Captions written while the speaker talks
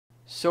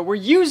So we're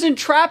using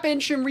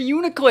Trapinch and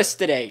Reuniclus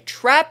today.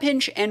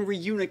 Trapinch and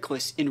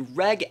Reuniclus in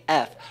Reg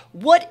F.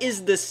 What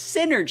is the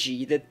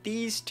synergy that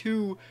these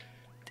two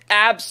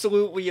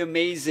absolutely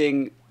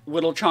amazing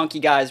little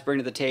chunky guys bring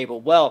to the table?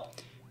 Well,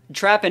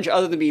 Trapinch,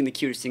 other than being the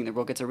cutest thing in the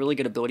world, gets a really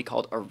good ability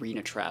called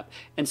Arena Trap.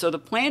 And so the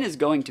plan is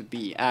going to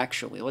be,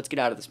 actually, let's get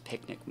out of this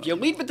picnic mode. If you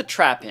lead with the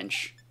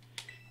Trapinch,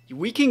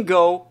 we can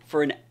go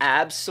for an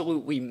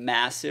absolutely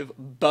massive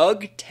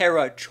Bug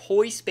Terra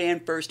Choice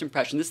Band First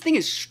Impression. This thing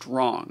is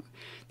strong.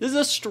 This is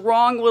a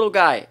strong little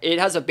guy. It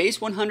has a base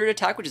 100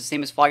 attack, which is the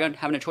same as Flygon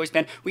having a Choice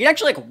Band. We can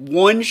actually like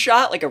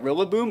one-shot like a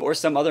Rillaboom or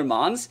some other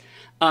Mons.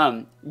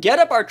 Get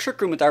up our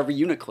Trick Room with our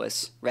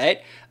Reuniclus,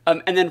 right?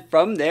 And then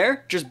from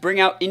there, just bring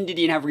out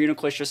Indigo and have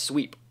Reuniclus just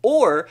sweep.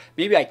 Or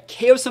maybe I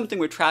KO something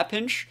with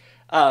Trapinch,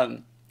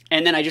 and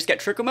then I just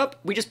get Trick Room up.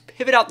 We just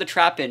pivot out the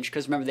Trapinch,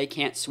 because remember, they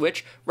can't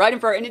switch. Right in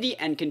for our Indigo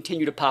and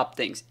continue to pop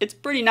things. It's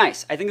pretty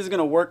nice. I think this is going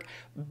to work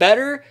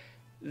better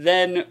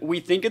than we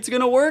think it's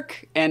going to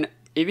work. And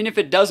even if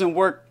it doesn't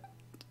work,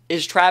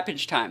 it's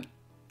Trapinch time.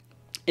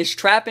 It's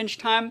Trapinch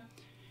time.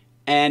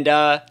 And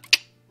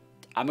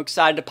I'm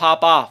excited to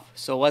pop off.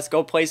 So let's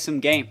go play some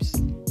games.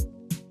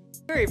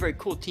 Very, very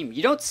cool team.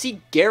 You don't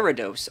see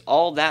Gyarados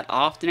all that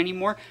often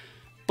anymore.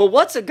 But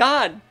what's a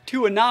god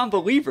to a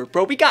non-believer,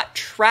 bro? We got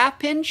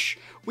Trapinch.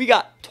 We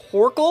got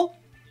Torkoal.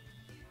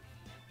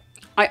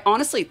 I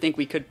honestly think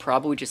we could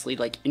probably just lead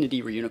like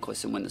Indigo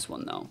Reuniclus and win this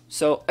one, though.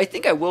 So I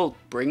think I will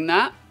bring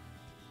that.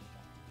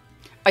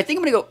 I think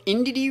I'm going to go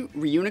Indigo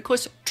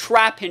Reuniclus,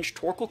 Trapinch,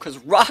 Torkoal, because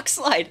Rock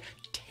Slide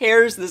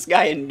tears this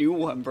guy a new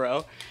one,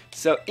 bro.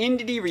 So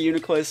Indigo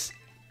Reuniclus,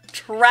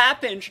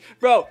 Trapinch.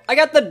 Bro, I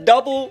got the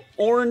double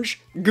orange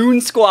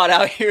goon squad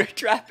out here,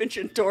 Trapinch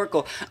and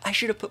Torkoal. I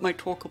should have put my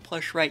Torkoal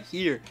plush right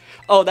here.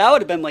 Oh, that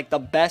would have been like the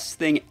best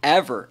thing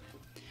ever.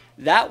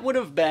 That would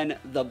have been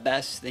the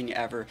best thing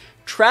ever.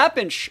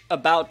 Trapinch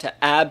about to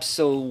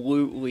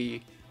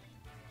absolutely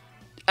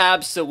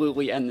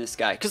end this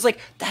guy. Because, like,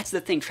 that's the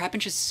thing.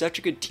 Trapinch is such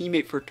a good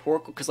teammate for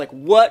Torkoal. Because, like,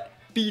 what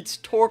beats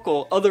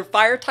Torkoal? Other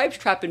fire types?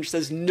 Trapinch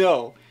says,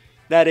 no,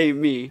 that ain't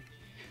me.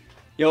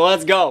 Yo,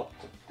 let's go.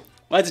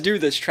 Let's do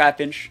this,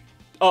 Trapinch.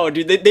 Oh,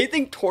 dude, they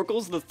think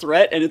Torkoal's the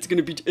threat, and it's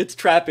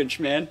Trapinch,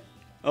 man.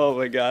 Oh,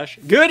 my gosh.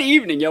 Good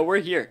evening, yo, we're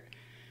here.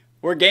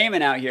 We're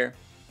gaming out here.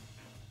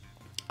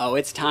 Oh,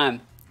 it's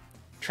time.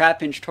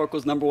 Trapinch,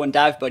 Torkoal's #1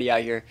 dive buddy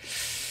out here.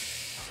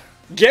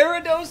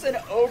 Gyarados and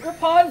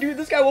Ogerpon? Dude,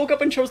 this guy woke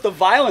up and chose the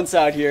violence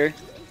out here.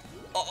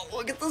 Oh,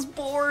 look at this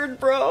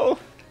board, bro.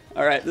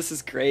 Alright, this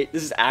is great.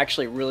 This is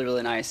actually really,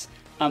 really nice.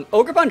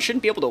 Ogerpon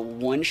shouldn't be able to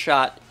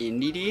one-shot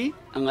Indigo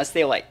unless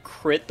they, like,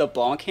 crit the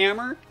Bonk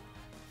Hammer.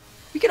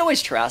 We could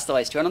always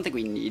Terastallize, too. I don't think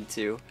we need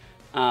to.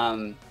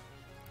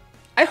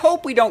 I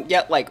hope we don't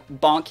get, like,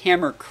 Bonk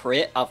Hammer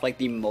crit off, like,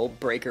 the Mold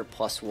Breaker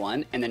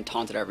 +1 and then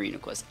taunted our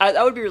Reuniclus.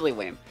 That would be really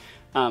lame.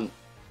 I'm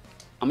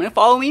going to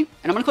follow me, and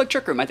I'm going to click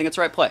Trick Room. I think it's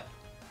the right play.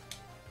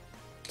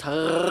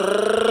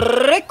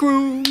 Trick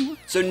Room!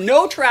 So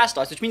no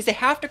Terastallize, which means they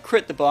have to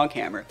crit the Bonk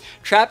Hammer.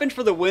 Trapinch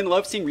for the win.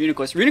 Love seeing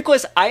Reuniclus.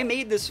 Reuniclus, I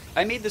made this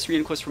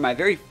Reuniclus for my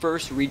very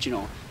first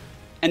regional.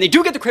 And they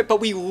do get the crit, but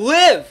we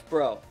live,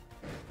 bro.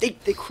 They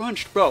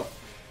crunched, bro.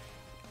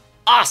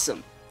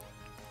 Awesome.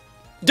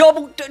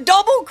 Double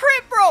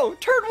crit, bro.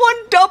 Turn 1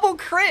 double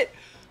crit.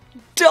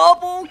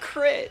 Double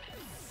crit.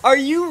 Are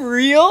you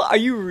real? Are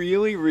you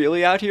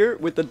really out here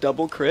with the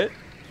double crit?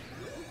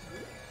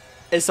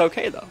 It's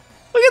okay, though.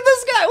 Look at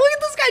this guy. Look at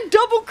this guy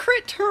double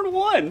crit turn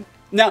 1.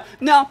 Now,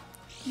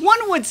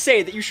 one would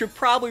say that you should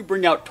probably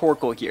bring out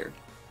Torkoal here.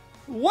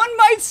 One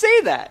might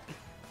say that.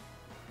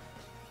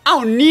 I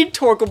don't need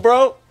Torkoal,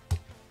 bro.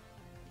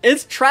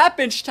 It's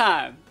Trapinch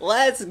time.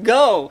 Let's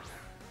go.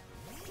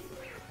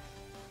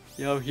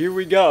 Yo, here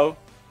we go.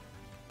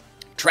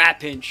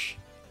 Trapinch.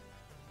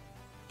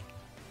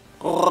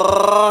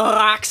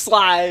 Rock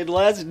Slide.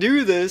 Let's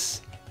do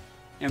this.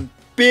 And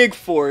big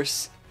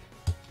force.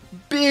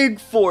 Big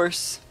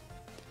force.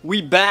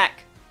 We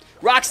back.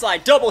 Rock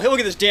Slide, double hit. Look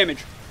at this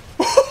damage.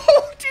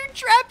 Dude,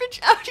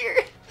 Trapinch out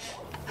here.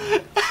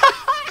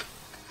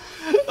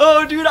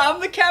 Oh, dude,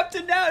 I'm the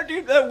captain now,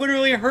 dude. That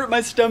literally hurt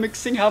my stomach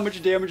seeing how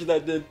much damage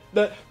that did.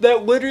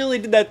 That literally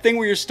did that thing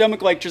where your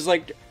stomach, like, just,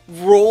 like,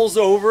 rolls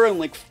over and,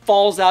 like,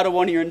 falls out of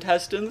one of your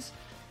intestines.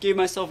 Gave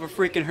myself a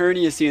freaking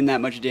hernia seeing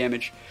that much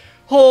damage.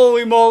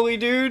 Holy moly,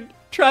 dude.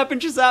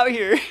 Trapinch is out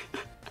here.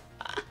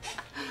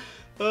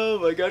 Oh,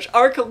 my gosh.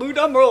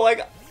 Arcaludon, bro,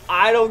 like,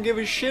 I don't give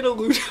a shit,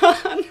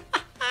 Aludon.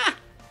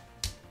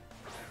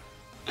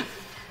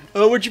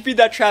 Oh, would you feed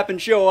that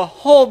Trapinch? Yo, a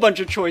whole bunch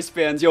of choice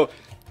bands. Yo,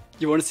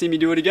 you want to see me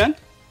do it again?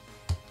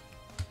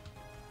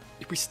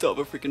 We still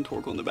have a freaking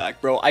Torkoal in the back,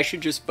 bro. I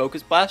should just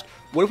Focus Blast.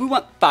 What if we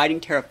want Fighting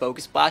Terra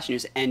Focus Blast and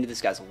just end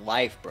this guy's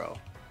life, bro?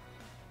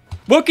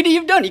 What could he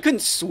have done? He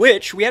couldn't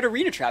switch. We had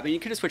Arena Trap, and he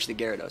could have switched to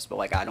Gyarados, but,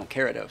 like, I don't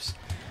Gyarados.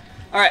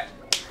 Alright,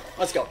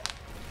 let's go.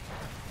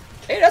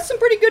 Hey, that's some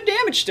pretty good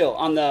damage still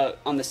on the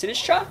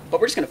Sinistcha, but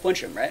we're just gonna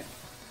flinch him, right?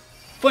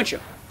 Flinch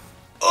him.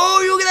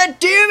 Oh, you look at that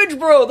damage,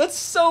 bro! That's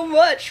so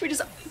much! We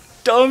just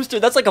dumpster.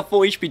 That's like a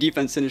full HP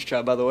defense finish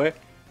trap, by the way.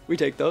 We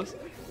take those.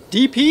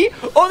 DP?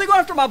 Oh, they're going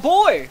after my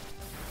boy.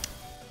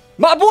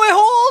 My boy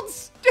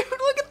holds. Dude,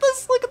 look at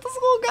this. Look at this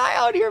little guy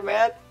out here,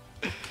 man.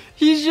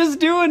 He's just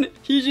doing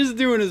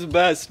his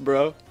best,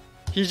 bro.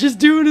 He's just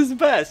doing his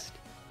best.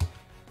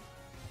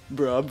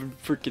 Bro, I'm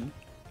freaking...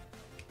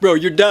 Bro,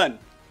 you're done.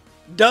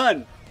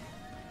 Done.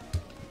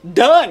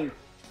 Done.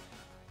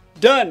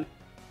 Done.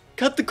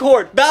 Cut the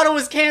cord. Battle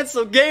was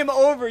canceled. Game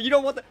over. You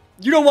don't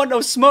want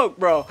no smoke,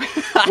 bro.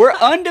 We're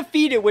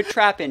undefeated with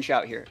Trapinch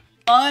out here.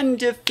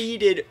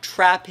 Undefeated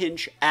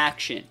Trapinch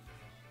action.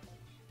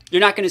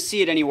 You're not going to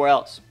see it anywhere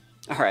else.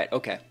 All right,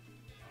 okay.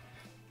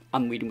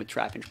 I'm leading with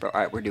Trapinch, bro.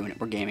 All right, we're doing it.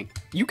 We're gaming.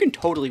 You can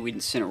totally lead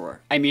Incineroar.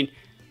 I mean,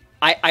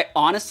 I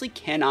honestly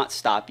cannot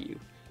stop you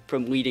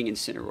from leading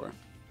Incineroar.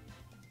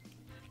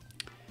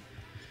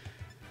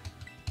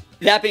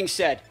 That being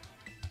said,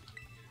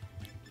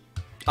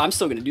 I'm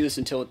still going to do this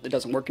until it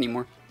doesn't work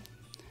anymore.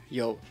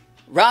 Yo,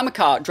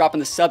 Ramaka dropping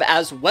the sub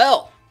as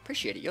well.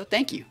 Appreciate it, yo.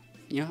 Thank you.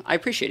 You know, I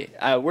appreciate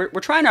it. We're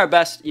trying our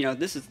best. You know,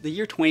 this is the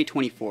year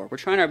 2024. We're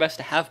trying our best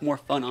to have more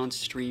fun on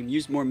stream,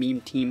 use more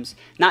meme teams,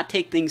 not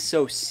take things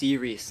so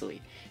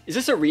seriously. Is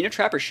this Arena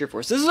Trap or Sheer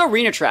Force? This is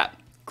Arena Trap.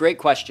 Great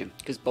question,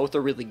 because both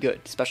are really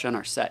good, especially on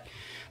our set.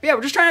 But yeah,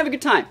 we're just trying to have a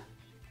good time.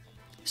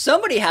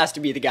 Somebody has to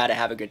be the guy to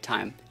have a good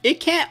time. It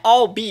can't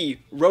all be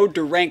road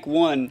to rank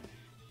 1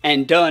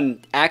 and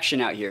done action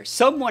out here.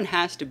 Someone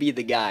has to be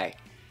the guy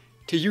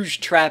to use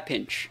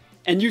Trapinch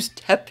and use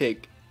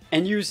Tepig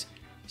and use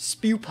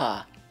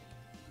Spewpa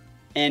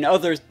and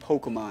other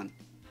Pokemon.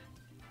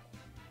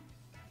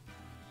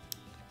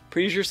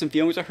 Pretty sure some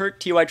feelings are hurt.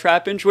 TY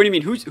Trapinch. What do you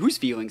mean? Whose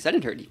feelings? I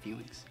didn't hurt any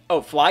feelings.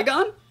 Oh,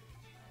 Flygon?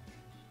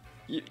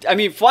 I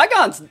mean,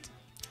 Flygon's...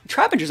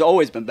 Trapinch has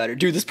always been better.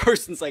 Dude, this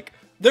person's like...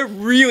 They're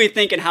really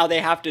thinking how they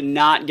have to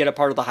not get a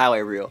part of the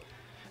highlight reel.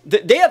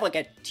 They have like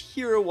a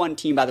tier 1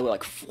 team, by the way.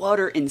 Like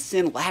Flutter and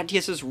Sin.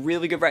 Latias is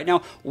really good right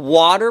now.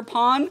 Water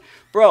Pond?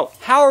 Bro,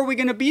 how are we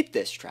going to beat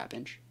this,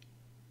 Trapinch?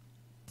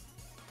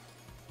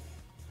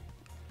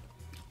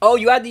 Oh,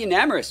 you had the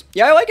Enamorous.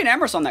 Yeah, I like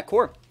Enamorous on that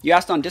core. You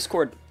asked on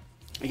Discord.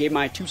 I gave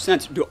my 2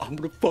 cents. Dude, I'm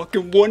going to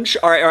fucking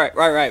one-shot. All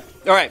right.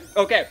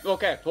 Okay.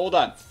 Hold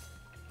on.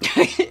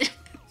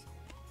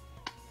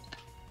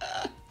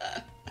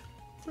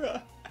 Bro,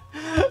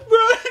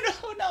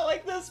 no, not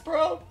like this,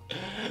 bro.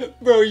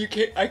 Bro, you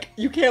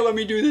can't let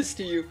me do this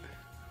to you.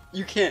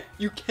 You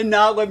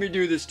cannot let me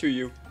do this to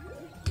you.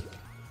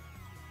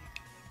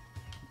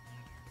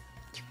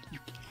 You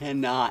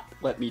cannot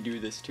let me do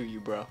this to you,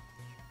 bro.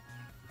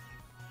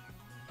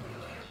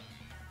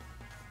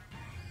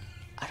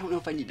 I don't know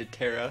if I need to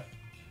Terra.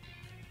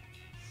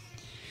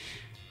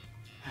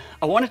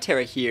 I want to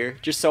Terra here,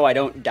 just so I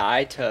don't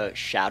die to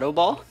Shadow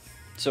Ball.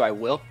 So I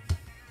will.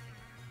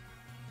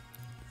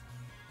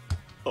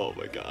 Oh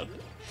my god.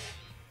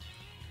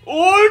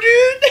 Oh,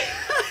 dude!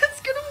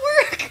 It's gonna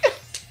work!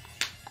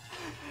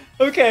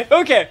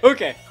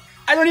 Okay.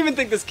 I don't even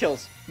think this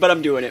kills, but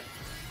I'm doing it.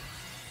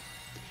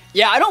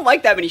 Yeah, I don't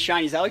like that many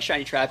shinies. I like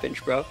shiny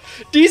Trapinch, bro.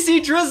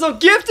 DC Drizzle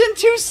gifting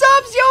 2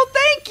 subs! Yo,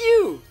 thank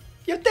you!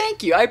 Yo,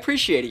 thank you. I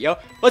appreciate it, yo.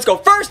 Let's go.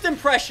 First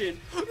impression.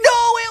 No,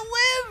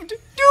 it lived! Dude,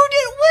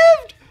 it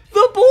lived!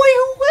 The boy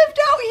who lived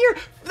out here!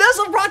 That's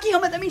a Rocky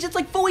helmet. That means it's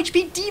like full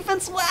HP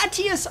defense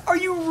Latias. Are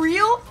you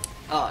real?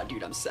 Oh,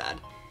 dude, I'm sad.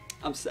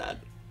 I'm sad.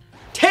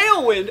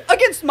 Tailwind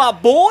against my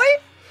boy?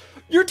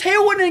 You're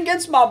tailwinding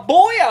against my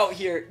boy out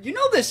here. You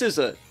know this is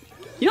a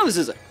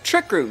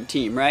Trick Room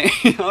team, right?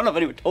 I don't know if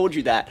anyone told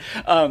you that.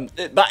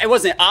 But it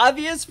wasn't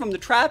obvious from the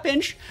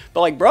Trapinch. But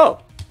like, bro,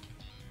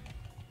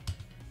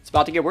 it's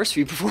about to get worse for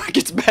you before it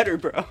gets better,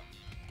 bro.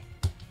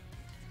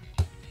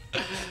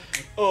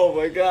 Oh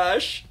my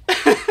gosh.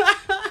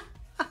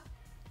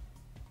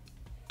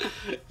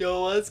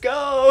 Yo, let's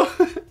go.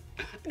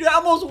 Dude,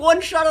 almost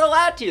one shot of the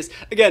Latias.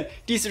 Again,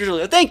 decent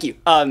drizzle. Thank you.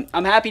 I'm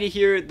happy to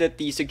hear that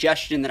the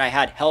suggestion that I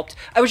had helped.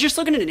 I was just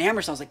looking at an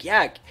Enamorous, and I was like,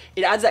 yeah,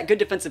 it adds that good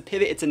defensive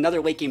pivot. It's another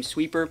late game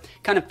sweeper.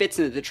 Kind of fits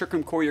into the Trick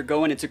Room core you're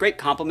going. It's a great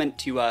compliment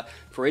to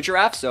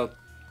Farigiraf, so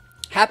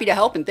happy to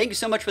help, and thank you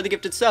so much for the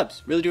gifted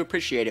subs. Really do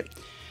appreciate it.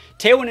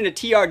 Tailwind into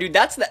TR, dude.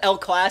 That's the El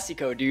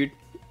Clasico, dude.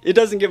 It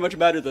doesn't get much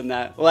better than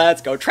that.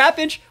 Let's go.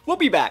 Trapinch, we'll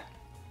be back.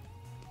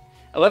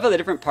 I love how the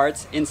different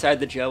parts inside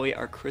the jelly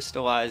are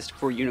crystallized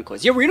for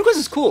Uniclus. Yeah, Uniclus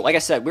is cool. Like I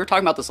said, we were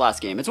talking about this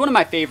last game. It's one of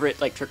my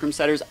favorite like Trick Room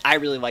setters. I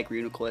really like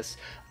Uniclus.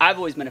 I've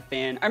always been a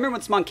fan. I remember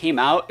when Smon came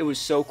out, it was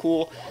so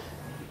cool.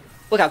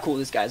 Look how cool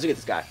this guy is. Look at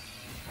this guy.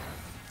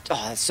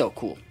 Oh, that's so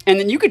cool. And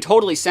then you could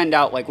totally send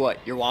out like what?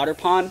 Your Water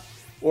Pond?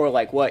 Or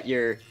like what?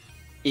 Your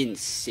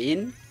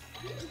Sin?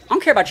 I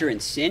don't care about your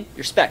Sin.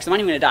 Your Specs. I'm not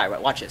even going to die.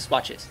 Right, watch this.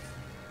 Watch this.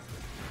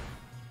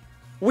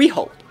 We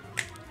hope.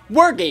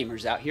 We're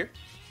gamers out here.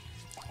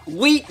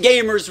 We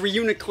gamers,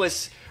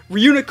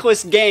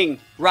 Reuniclus gang,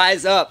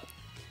 rise up.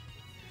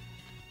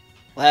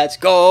 Let's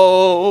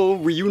go,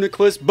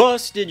 Reuniclus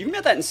busted. You can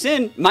get that in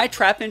Sin. My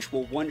Trapinch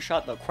will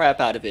one-shot the crap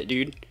out of it,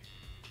 dude.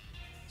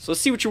 So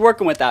let's see what you're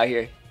working with out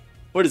here.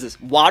 What is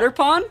this, Water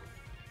Pond?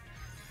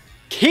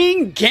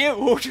 King Gam.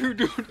 Oh,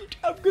 dude,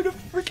 I'm gonna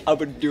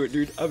do it,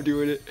 dude. I'm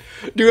doing it.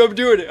 Dude,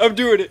 I'm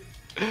doing it.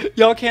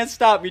 Y'all can't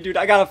stop me, dude.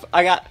 I got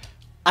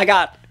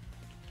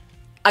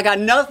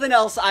nothing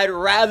else I'd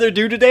rather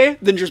do today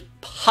than just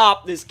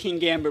pop this King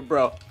Gambit,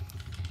 bro.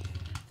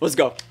 Let's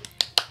go.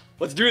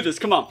 Let's do this.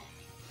 Come on.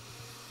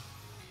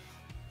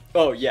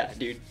 Oh, yeah,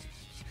 dude.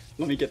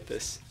 Let me get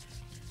this.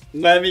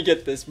 Let me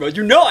get this, bro.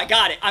 You know I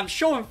got it. I'm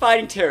showing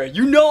Fighting Terra.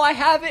 You know I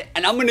have it,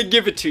 and I'm gonna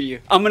give it to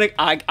you.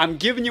 I'm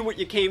giving you what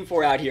you came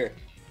for out here.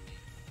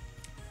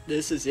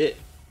 This is it.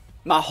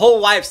 My whole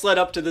life's led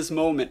up to this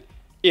moment.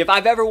 If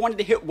I've ever wanted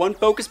to hit one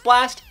Focus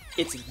Blast,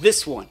 it's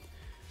this one.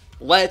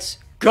 Let's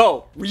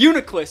go.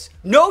 Reuniclus.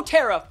 No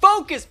Terra.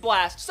 Focus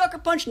Blast. Sucker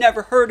Punch.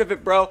 Never heard of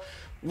it, bro.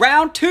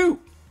 Round 2.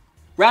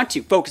 Round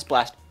 2. Focus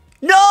Blast.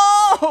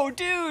 No,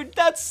 dude.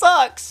 That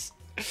sucks.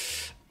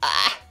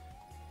 Ah.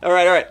 All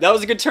right. That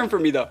was a good turn for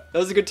me, though. That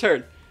was a good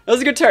turn. All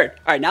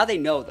right, now they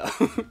know, though.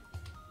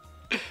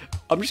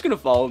 I'm just going to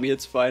follow me.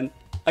 It's fine.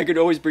 I could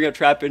always bring up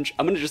Trapinch.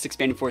 I'm going to just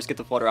Expanding Force, get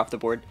the Flutter off the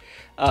board.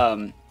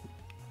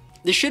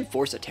 This should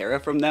force a Terra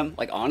from them.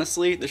 Like,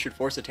 honestly, this should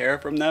force a Terra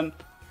from them.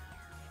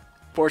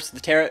 Force the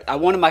Terra. I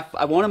wanted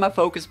my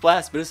Focus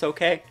Blast, but it's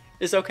okay.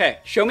 It's okay.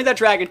 Show me that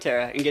Dragon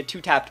Terra and get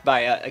 2-tapped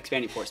by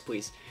Expanding Force,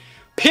 please.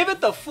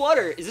 Pivot the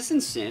Flutter. Is this in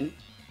Sin?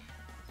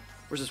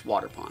 Where's this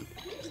Water Pond?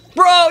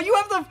 Bro, you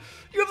have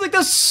like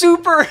the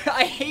super.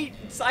 I hate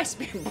Side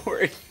Spam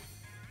board.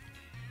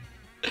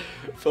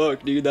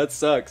 Fuck, dude, that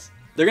sucks.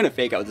 They're gonna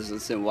fake out this in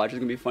Sin. Watch, it's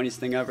gonna be the funniest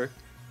thing ever.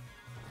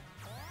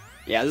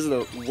 Yeah, this is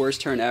the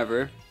worst turn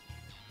ever.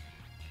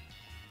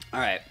 All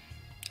right.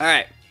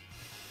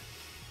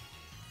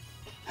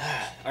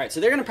 So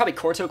they're gonna probably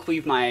Corto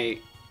Cleave my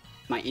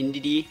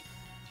Indigo.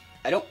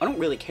 I don't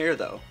really care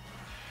though.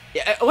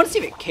 Yeah, I want to see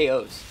if it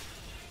KOs.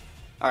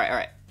 All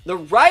right. The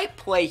right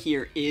play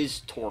here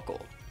is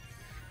Torkoal.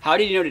 How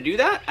did you know to do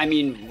that? I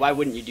mean, why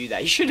wouldn't you do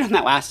that? You should have done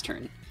that last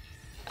turn.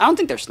 I don't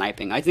think they're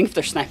sniping. I think if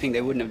they're sniping,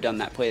 they wouldn't have done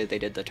that play that they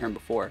did the turn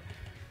before.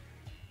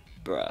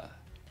 Bruh.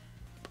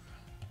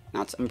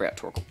 Now I'm gonna bring out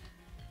Torkoal.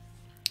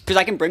 Because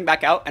I can bring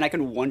back out and I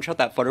can one-shot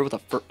that Flutter with a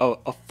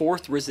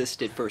 4th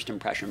resisted first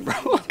impression,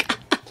 bro.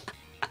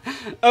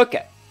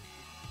 Okay.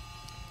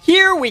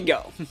 Here we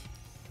go.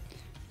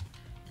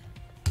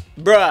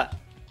 Bruh.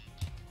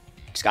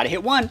 Just gotta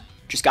hit one.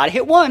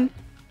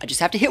 I just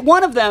have to hit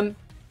one of them.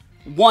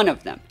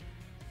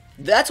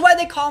 That's why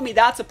they call me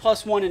That's a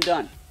 +1 and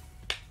done.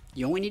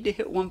 You only need to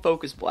hit one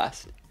Focus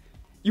Blast.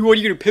 What are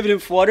you gonna pivot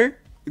and Flutter?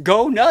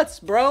 Go nuts,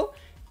 bro.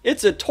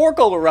 It's a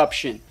Torkoal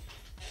eruption.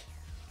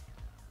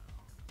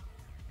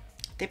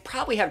 They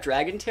probably have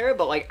Dragon Terra,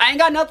 but like I ain't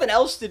got nothing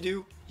else to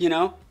do, you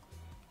know?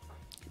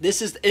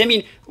 This is, I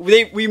mean,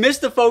 we missed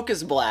the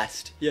Focus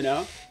Blast, you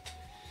know?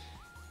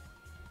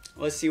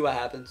 Let's see what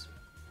happens.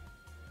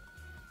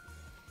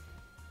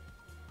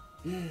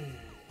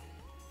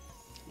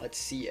 Let's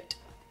see it.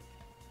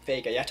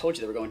 Fake. Yeah, I told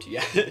you they were going to.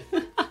 Yeah.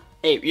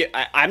 Hey,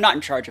 I'm not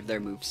in charge of their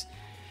moves.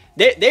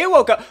 They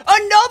woke up.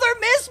 Another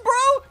miss,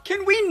 bro.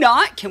 Can we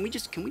not? Can we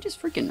just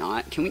freaking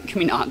not? Can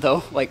we not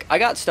though? Like I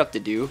got stuff to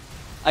do.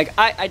 Like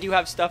I do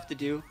have stuff to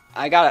do.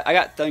 I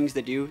got things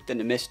to do than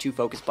to miss 2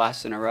 Focus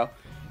Blasts in a row.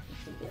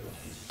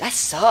 That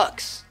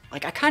sucks.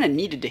 Like I kind of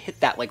needed to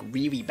hit that like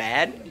really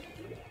bad,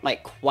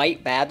 like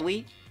quite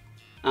badly.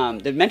 The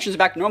dimensions are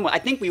back to normal. I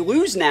think we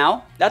lose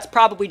now. That's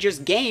probably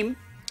just game.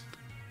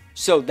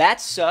 So that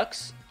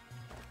sucks.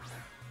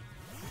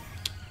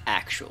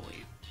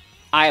 Actually,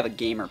 I have a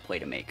gamer play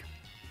to make.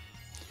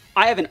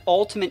 I have an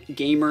ultimate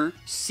gamer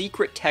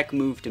secret tech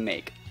move to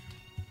make.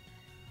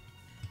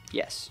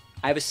 Yes,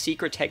 I have a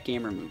secret tech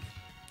gamer move.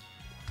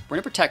 We're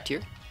gonna protect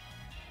here.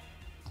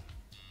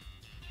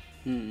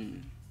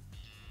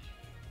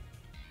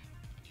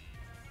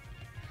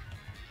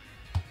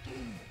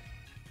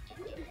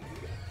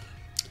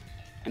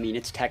 I mean,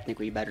 it's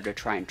technically better to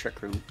try and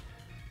Trick Room,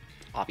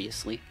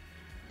 obviously.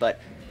 But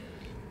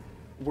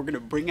we're going to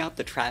bring out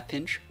the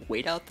Trapinch,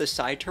 wait out the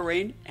side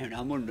terrain, and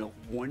I'm going to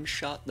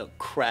one-shot the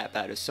crap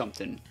out of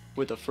something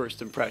with a first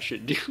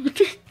impression,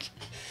 dude.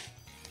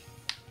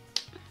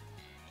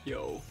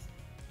 Yo.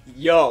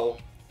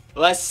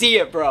 Let's see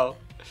it, bro.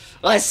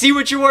 Let's see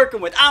what you're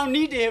working with. I don't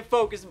need to hit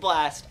Focus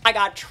Blast. I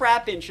got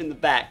Trapinch in the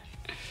back.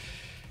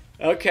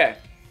 Okay.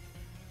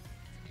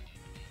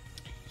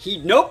 He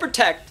no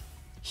protect.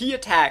 He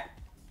attack,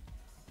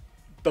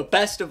 but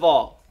best of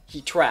all, he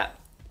trap.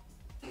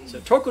 So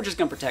Torkoal just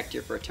gonna protect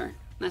here for a turn.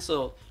 Nice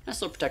little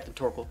protective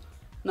Torkoal.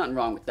 Nothing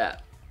wrong with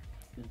that.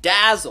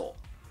 Dazzle.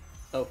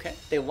 Okay,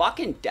 they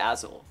lock in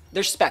Dazzle.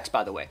 They're specs,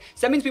 by the way.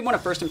 So that means we want a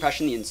first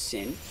impression in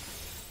Sin.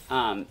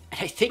 And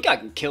I think I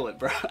can kill it,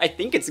 bro. I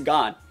think it's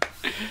gone.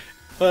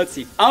 Let's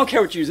see. I don't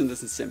care what you're using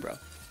this in Sin, bro.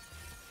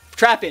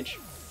 Trapinch.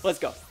 Let's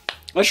go.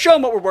 Let's show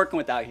them what we're working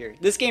with out here.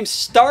 This game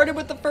started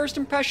with the first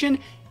impression.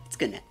 It's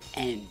gonna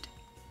end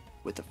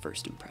with the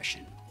first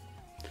impression.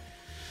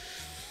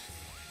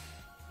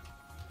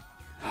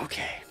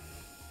 Okay.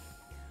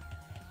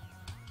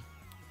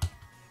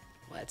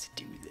 Let's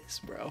do this,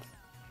 bro.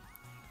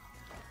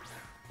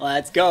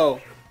 Let's go.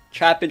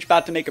 Trapinch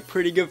about to make a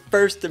pretty good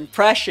first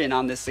impression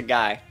on this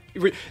guy.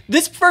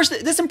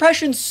 This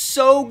impression's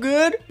so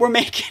good, we're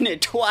making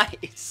it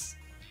twice.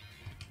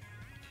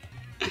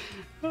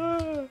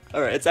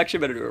 Alright, it's actually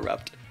better to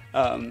erupt.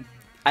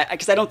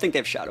 Because I don't think they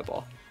have Shadow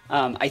Ball.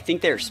 I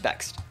think they're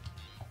Spexed.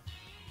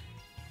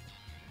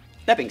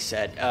 That being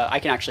said, I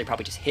can actually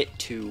probably just hit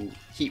 2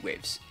 Heat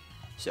Waves.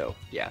 So,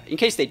 yeah, in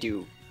case they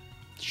do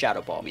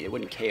Shadow Ball me, they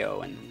wouldn't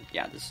KO, and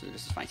yeah, this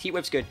is fine. Heat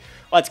Wave's good.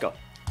 Let's go.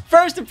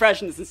 First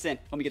impression is insane.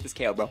 Let me get this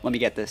KO, bro. Let me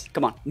get this.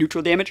 Come on.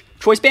 Neutral damage.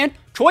 Choice band.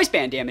 Choice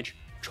band damage.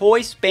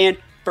 Choice band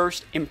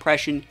first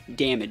impression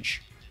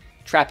damage.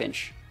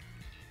 Trapinch.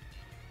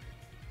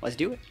 Let's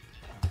do it.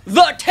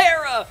 The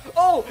Terra!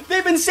 Oh,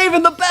 they've been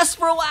saving the best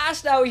for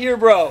last out here,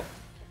 bro.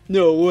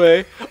 No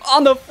way.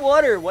 On the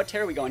Flutter. What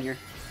Terra are we going here?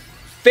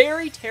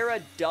 Fairy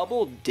Terra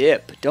double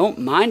dip. Don't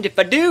mind if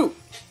I do.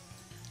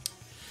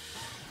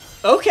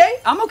 Okay,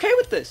 I'm okay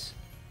with this.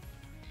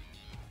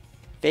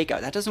 Fake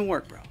out. That doesn't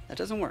work, bro. That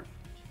doesn't work.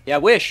 Yeah, I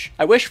wish.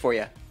 I wish for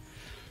you.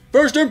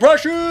 First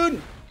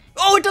impression!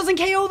 Oh, it doesn't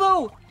KO,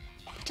 though.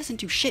 It doesn't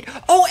do shit.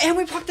 Oh, and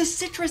we blocked the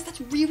Citrus. That's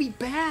really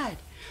bad.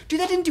 Dude,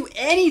 that didn't do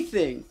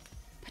anything.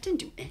 That didn't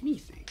do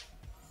anything.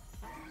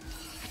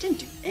 That didn't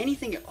do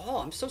anything at all.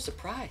 I'm so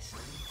surprised.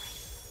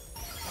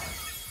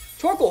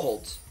 Torkoal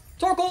holds.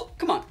 Torkoal,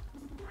 come on.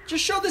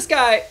 Just show this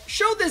guy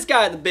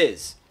the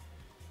biz.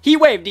 He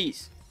waved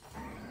these.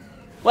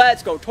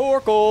 Let's go,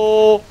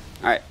 Torkoal.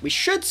 Alright, we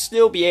should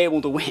still be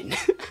able to win.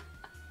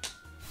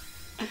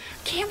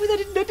 Can't we?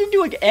 That didn't do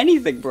like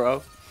anything,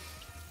 bro.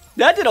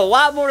 That did a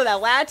lot more to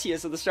that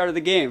Latias at the start of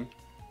the game.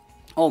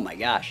 Oh my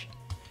gosh.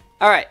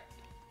 Alright.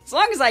 As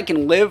long as I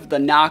can live the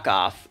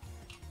knockoff,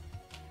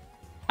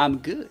 I'm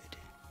good.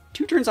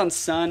 2 turns on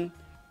Sun.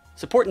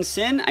 Support and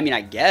Sin? I mean,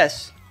 I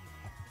guess.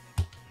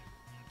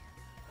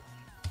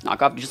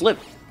 Knockoff, you just live.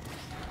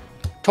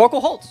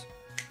 Torkoal holds.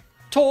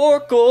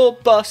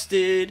 Torkoal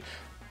busted.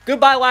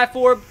 Goodbye, Life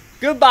Orb.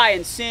 Goodbye,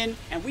 and Sin.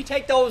 And we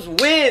take those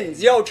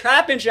wins. Yo,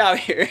 Trapinch out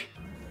here.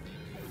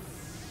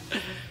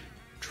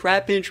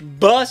 Trapinch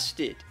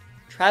busted.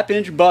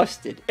 Trapinch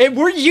busted. And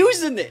we're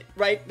using it,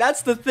 right?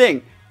 That's the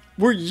thing.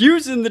 We're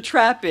using the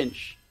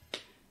Trapinch.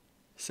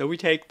 So we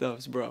take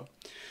those, bro.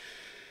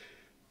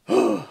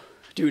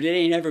 Dude, it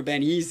ain't ever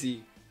been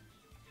easy.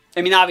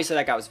 I mean, obviously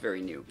that guy was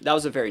very new. That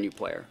was a very new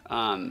player.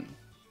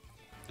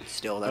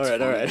 Still, that's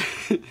all right.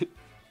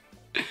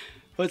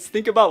 Let's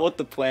think about what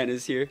the plan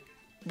is here.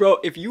 Bro,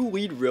 if you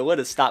lead Rilla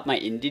to stop my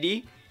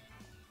Indigo,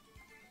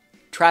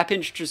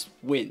 Trapinch just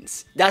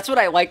wins. That's what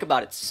I like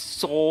about it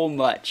so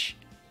much.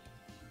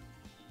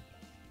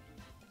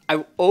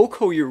 I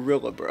Oko your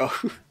Rilla, bro.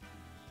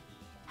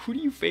 Who do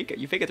you fake it?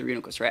 You fake it the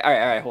Renoclus, right? All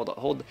right,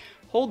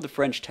 hold the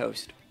French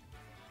toast.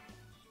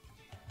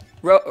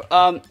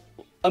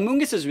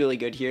 Amoonguss is really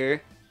good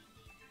here.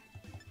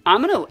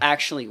 I'm gonna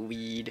actually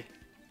lead.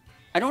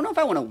 I don't know if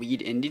I want to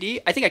lead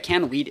Indigo. I think I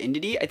can lead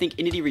Indigo. I think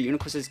Indigo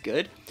Renoclus is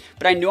good,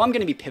 but I know I'm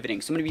gonna be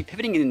pivoting, so I'm gonna be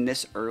pivoting in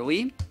this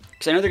early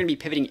because I know they're gonna be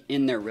pivoting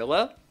in their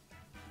Rilla.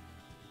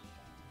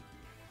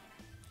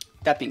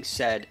 That being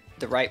said,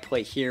 the right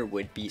play here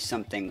would be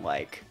something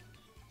like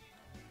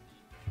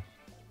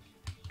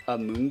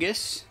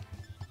Amoonguss.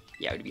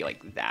 Yeah, it would be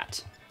like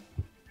that.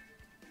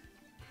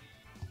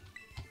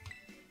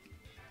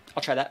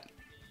 I'll try that.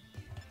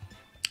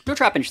 No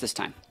Trapinch this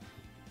time.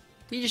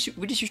 We just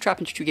use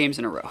Trapinch 2 games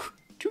in a row.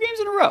 2 games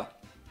in a row.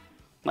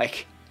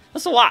 Like,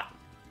 that's a lot.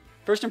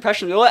 First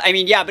impression, I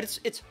mean, yeah, but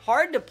it's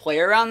hard to play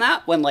around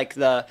that when, like,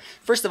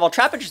 first of all,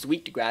 Trapinch is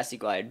weak to Grassy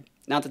Glide.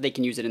 Not that they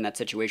can use it in that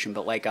situation,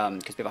 but, like,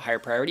 because we have a higher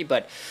priority,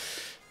 but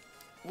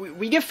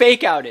we get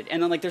fake outed,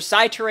 and then, like, there's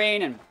side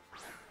terrain, and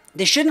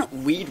they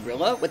shouldn't lead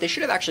Rilla. What they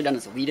should have actually done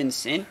is lead in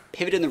Sin,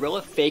 pivot in the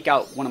Rilla, fake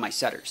out one of my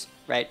setters,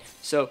 right?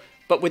 So,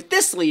 but with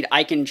this lead,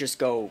 I can just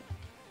go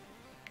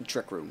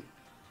Trick Room.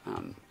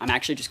 I'm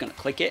actually just going to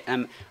click it.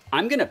 I'm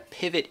going to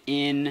pivot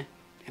in.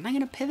 Am I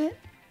going to pivot?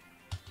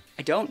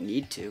 I don't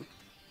need to.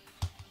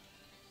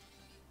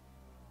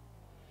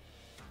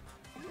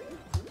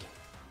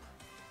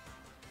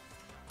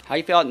 How do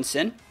you feel out in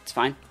Sin? It's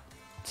fine.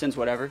 Sin's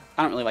whatever.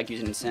 I don't really like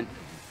using it in Sin.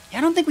 Yeah,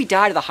 I don't think we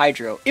die to the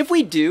Hydro. If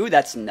we do,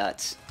 that's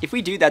nuts. If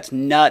we do, that's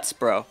nuts,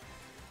 bro.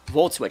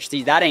 Volt Switch.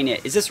 See, that ain't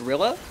it. Is this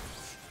Rilla?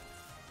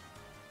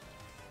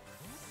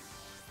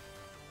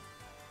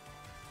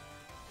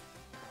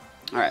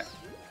 Alright.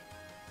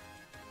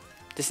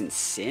 This in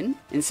Sin?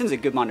 And Sin's a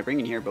good mon to bring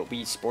in here, but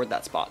we spored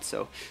that spot,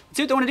 so let's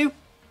see what they want to do.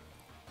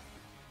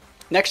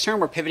 Next turn,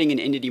 we're pivoting in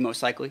Indigo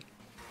most likely.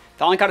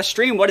 Falling caught a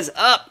stream, what is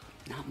up?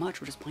 Not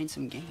much, we're just playing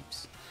some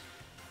games.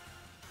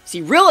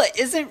 See, Rilla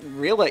isn't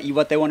really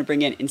what they want to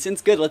bring in.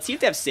 Incin's good. Let's see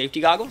if they have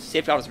safety goggles.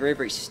 Safety goggles is very,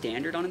 very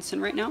standard on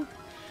Incin right now.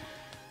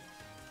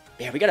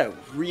 Yeah, we got a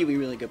really,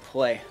 really good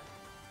play.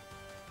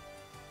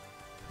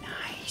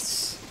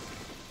 Nice.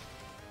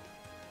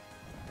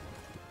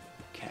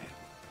 Okay.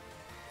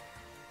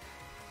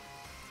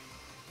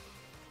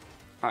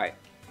 Alright.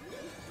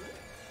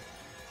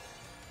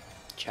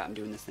 Chat, I'm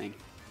doing the thing.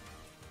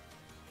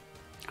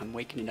 I'm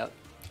waking it up.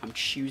 I'm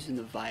choosing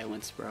the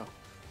violence, bro.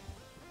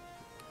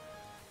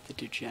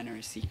 The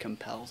degeneracy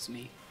compels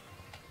me.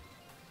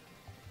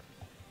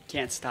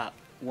 Can't stop.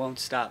 Won't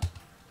stop.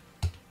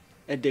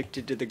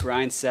 Addicted to the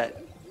grind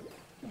set.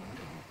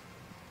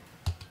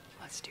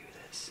 Let's do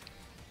this.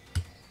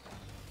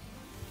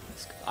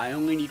 Let's go. I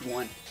only need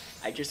one.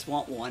 I just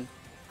want one.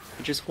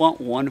 I just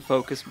want one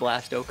Focus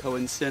Blast Oko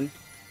and Sin.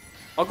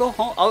 I'll go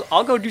home.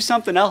 I'll go do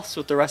something else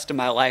with the rest of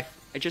my life.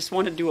 I just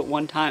want to do it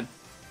one time.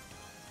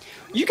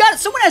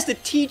 Someone has to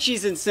teach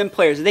these in Sim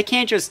players. They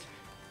can't just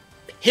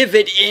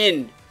pivot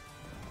in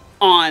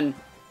on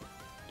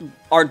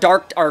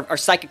our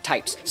psychic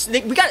types. So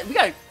we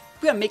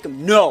gotta make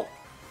them know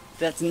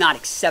that's not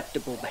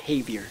acceptable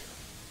behavior.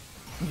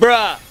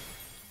 Bruh,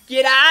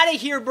 get out of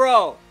here,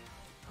 bro.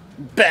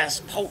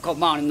 Best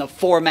Pokemon in the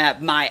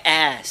format, my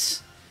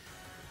ass.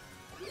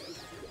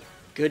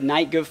 Good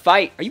night, good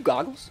fight. Are you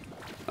Goggles?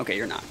 Okay,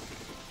 you're not.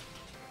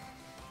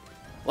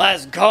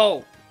 Let's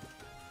go.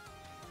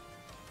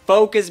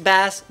 Focus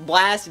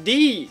Blast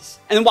D's.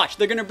 And then watch,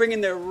 they're going to bring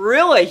in their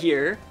Rilla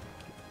here.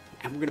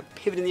 And we're going to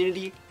pivot in the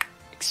Entity,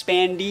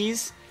 expand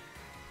D's.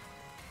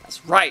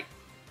 That's right.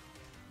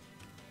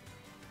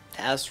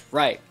 That's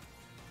right.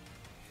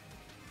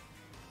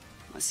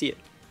 Let's see it.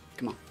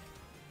 Come on.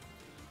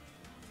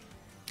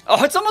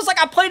 Oh, it's almost like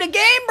I played a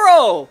game,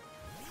 bro.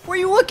 Where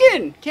you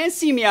looking? Can't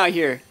see me out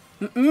here.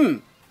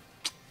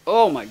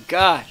 Oh my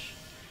gosh.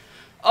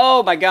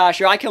 Oh my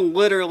gosh. I can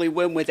literally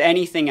win with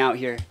anything out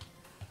here.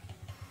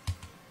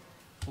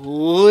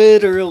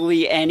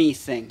 Literally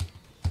anything.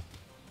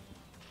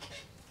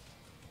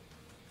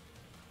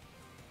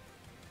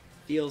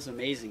 Feels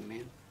amazing,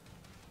 man.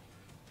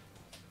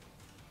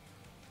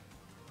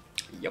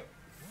 Yep.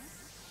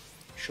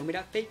 Show me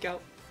that fake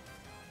out.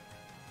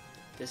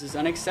 This is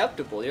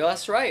unacceptable. Yeah,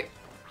 that's right.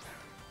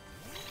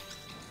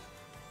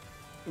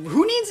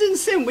 Who needs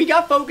Insim? We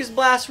got Focus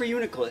Blast for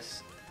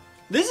Uniclus.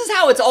 This is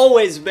how it's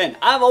always been.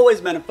 I've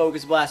always been a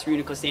Focus Blast for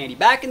Uniclus Andy.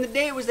 Back in the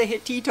day, it was the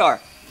hit T-Tar.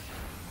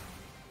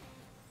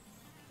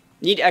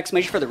 Need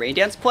exclamation for the Rain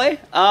Dance play?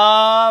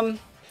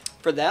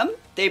 For them?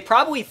 They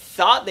probably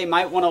thought they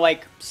might want to,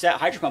 like, set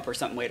Hydro Pump or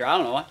something later. I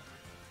don't know why.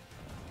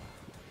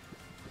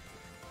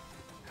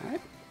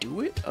 Alright,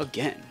 do it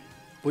again.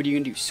 What are you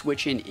going to do?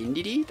 Switch in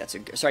Indidi? That's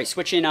a... Sorry,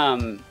 switch in,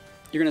 you're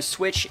going to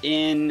switch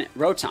in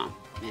Rotom.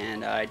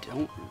 And I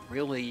don't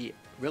really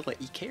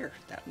care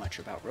that much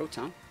about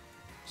Rotom.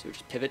 So we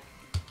just pivot.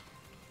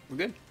 We're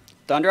good.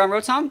 Thunder on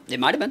Rotom? It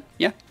might have been,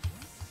 yeah.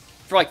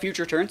 For like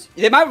future turns.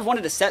 They might have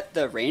wanted to set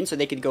the rain so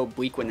they could go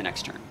Bleakwind the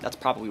next turn. That's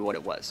probably what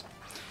it was.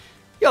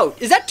 Yo,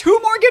 is that 2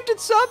 more gifted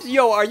subs?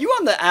 Yo, are you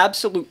on the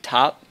absolute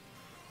top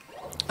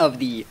of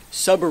the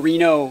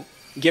Subarino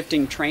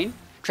gifting train?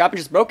 Trapinch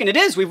is broken. It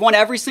is. We've won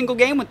every single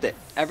game with it.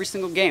 Every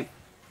single game.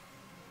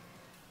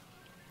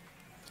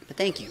 But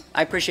thank you.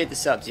 I appreciate the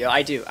subs, yo.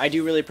 I do. I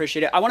do really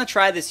appreciate it. I want to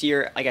try this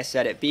year, like I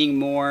said, it being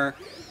more,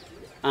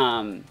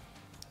 you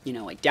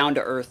know, like down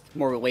to earth,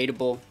 more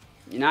relatable.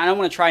 You know, I don't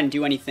want to try and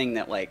do anything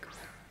that, like,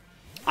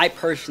 I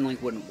personally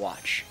wouldn't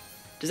watch.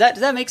 Does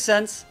that make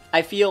sense?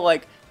 I feel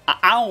like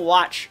I don't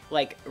watch,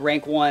 like,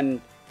 rank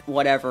 1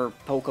 whatever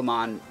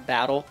Pokemon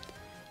battle.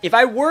 If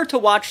I were to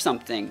watch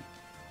something,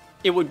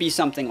 it would be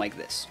something like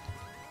this,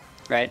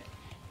 right?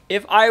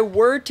 If I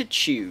were to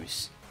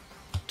choose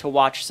to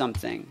watch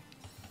something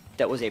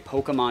that was a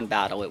Pokemon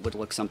battle, it would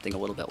look something a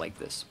little bit like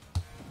this.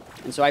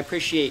 And so I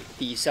appreciate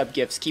the sub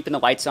gifts, keeping the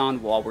lights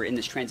on while we're in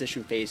this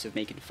transition phase of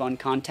making fun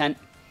content.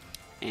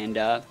 And,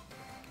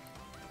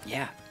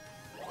 yeah,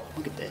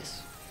 look at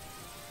this.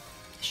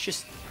 It's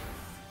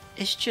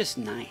just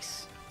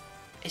nice.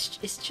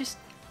 It's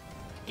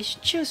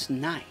just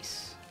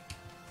nice.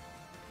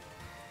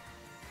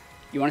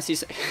 You want to see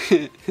some?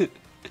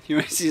 You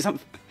want to see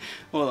something?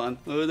 Hold on.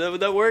 Would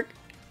that work?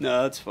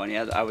 No, that's funny.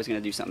 I was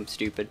gonna do something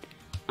stupid.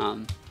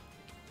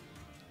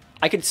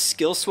 I could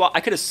skill swap.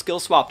 I could have skill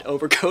swapped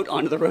Overcoat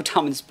onto the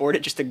Rotom and Sport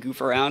it just to goof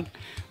around,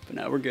 but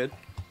no, we're good.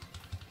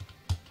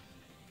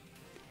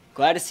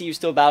 Glad to see you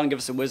still battling. Give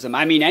us some wisdom.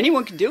 I mean,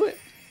 anyone can do it.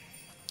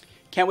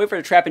 Can't wait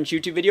for the Trapinch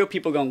YouTube video.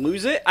 People gonna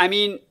lose it. I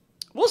mean,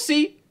 we'll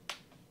see.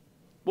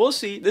 We'll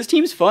see. This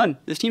team's fun.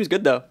 This team's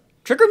good though.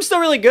 Trick Room's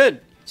still really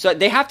good. So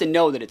they have to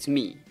know that it's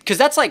me. Because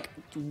that's like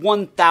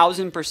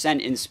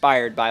 1000%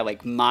 inspired by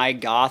like my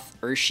Goth,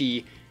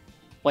 Urshi,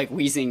 like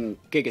Weezing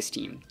Gigas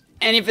team.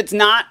 And if it's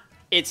not,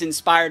 it's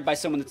inspired by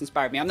someone that's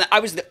inspired me. I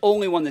was the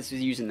only one that's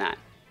using that.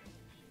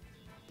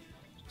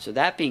 So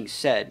that being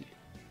said,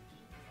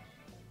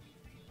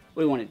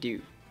 what do we want to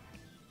do?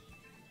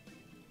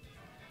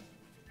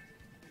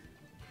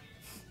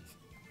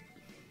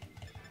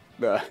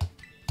 Bruh.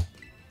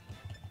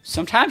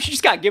 Sometimes you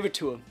just gotta give it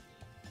to him.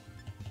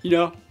 You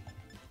know?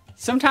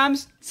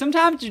 Sometimes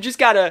you just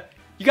gotta,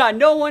 you got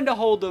no one to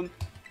hold them,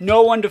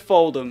 no one to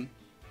fold them.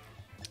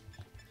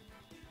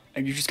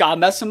 And you just gotta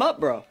mess them up,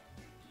 bro.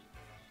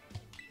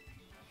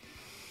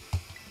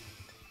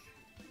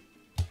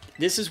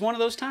 This is one of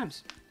those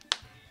times.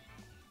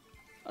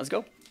 Let's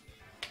go.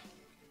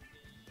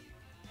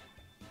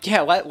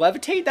 Yeah,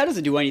 Levitate? That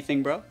doesn't do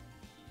anything, bro.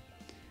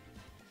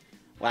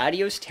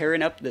 Latios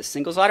tearing up the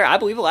singles ladder. I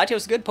believe Latios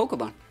is a good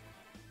Pokemon.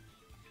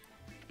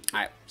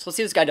 So let's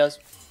see what this guy does.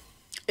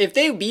 If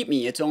they beat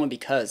me, it's only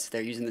because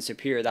they're using the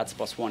superior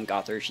THATSAplusONE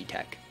Goth Urshi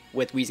tech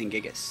with Weezing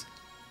Gigas.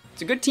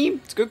 It's a good team.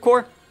 It's a good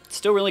core. It's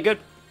still really good.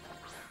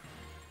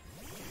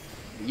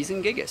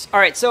 Weezing Gigas.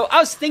 Alright, so I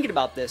was thinking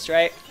about this,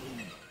 right?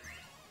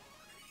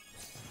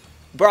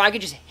 Bro, I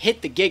could just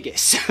hit the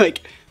Gigas.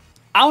 Like,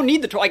 I don't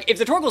need the Torkoal. Like, if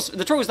the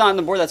Torkoal's not on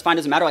the board, that's fine.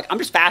 Doesn't matter. Like, I'm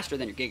just faster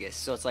than your Gigas.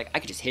 So it's like, I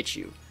could just hit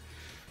you.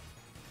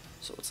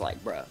 So it's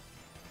like, bro.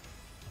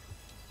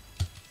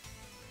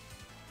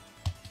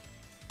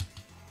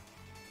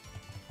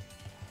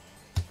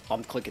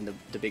 I'm clicking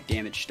the big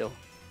damage still.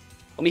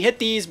 Let me hit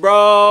these,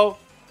 bro.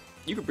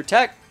 You can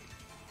protect.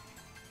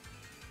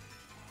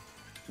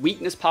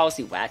 Weakness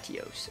policy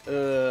Latios.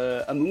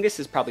 Amoonguss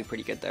is probably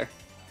pretty good there.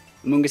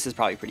 Amoonguss is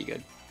probably pretty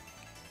good.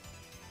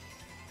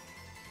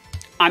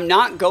 I'm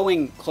not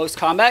going close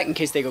combat in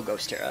case they go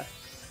Ghost Terra.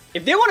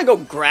 If they want to go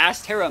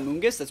Grass Terra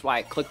Amoonguss, that's why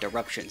I clicked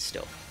Eruption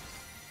still.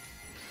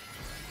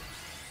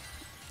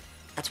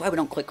 That's why we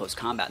don't click close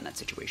combat in that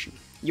situation.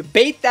 You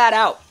bait that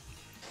out.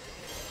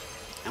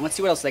 And let's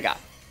see what else they got.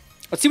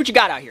 Let's see what you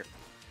got out here.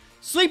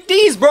 Sleep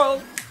these,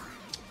 bro.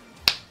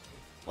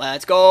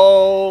 Let's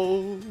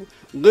go.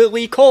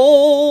 Lily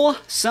Cole.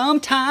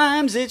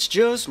 Sometimes it's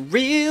just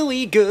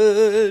really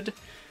good.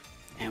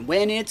 And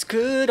when it's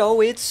good,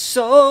 oh, it's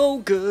so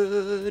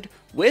good.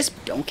 Wisp,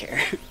 don't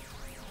care.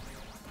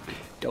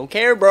 Don't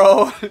care,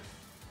 bro.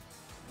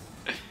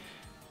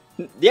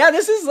 Yeah,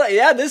 this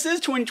is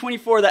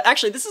 2024. That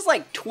actually, this is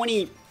like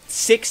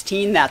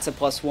 2016. That's a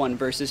 +1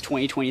 versus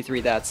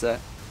 2023. That's a.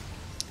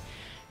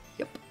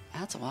 Yep,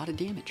 that's a lot of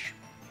damage.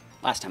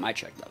 Last time I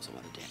checked, that was a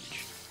lot of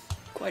damage.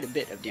 Quite a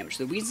bit of damage.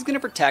 The Weez is gonna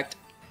protect.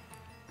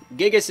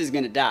 Gigas is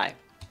gonna die,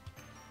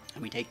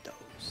 and we take those.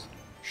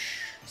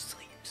 Shh,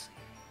 sleep.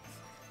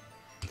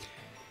 And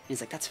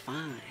he's like, "That's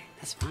fine.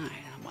 That's fine."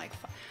 And I'm like,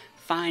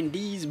 "Find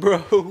these,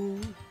 bro."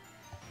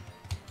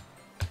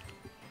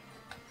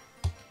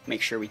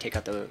 Make sure we take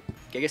out the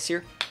Gigas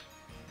here.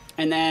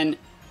 And then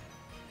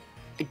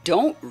I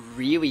don't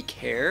really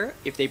care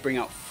if they bring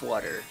out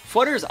Flutter.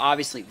 Flutter is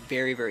obviously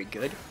very, very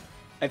good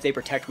if they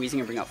protect Weezing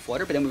and bring out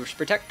Flutter, but then we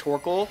protect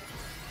Torkoal,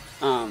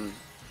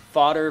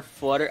 Fodder,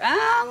 Flutter.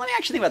 Let me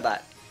actually think about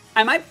that.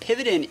 I might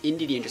pivot in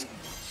Indigo and just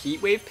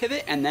Heat Wave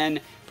pivot, and then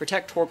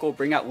protect Torkoal,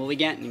 bring out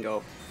Lilligant, and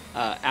go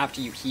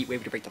after you Heat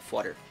Wave to break the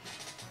Flutter.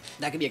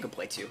 That could be a good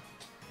play too.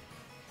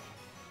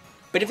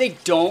 But if they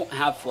don't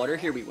have Flutter,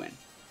 here we win.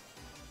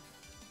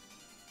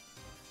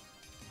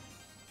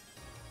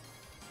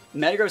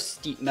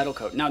 Metagross Metal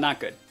Coat. No, not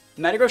good.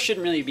 Metagross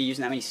shouldn't really be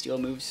using that many steel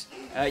moves.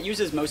 It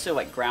uses mostly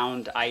like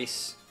ground,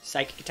 ice,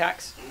 psychic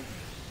attacks.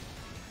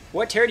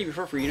 What Terra do you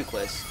prefer for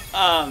Uniclus?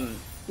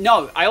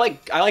 No, I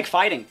like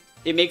fighting.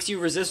 It makes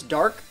you resist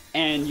dark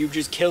and you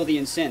just kill the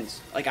Insins.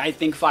 Like, I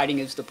think fighting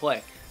is the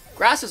play.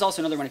 Grass is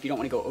also another one if you don't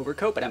want to go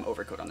Overcoat, but I'm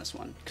Overcoat on this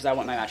one because I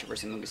want my matchup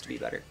versus Amoonguss to be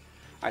better.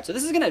 Alright, so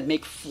this is gonna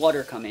make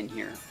Flutter come in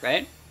here,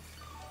 right?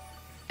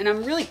 And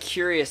I'm really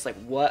curious like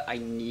what I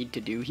need to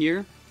do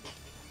here.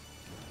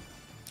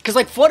 Because,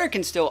 like, Flutter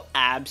can still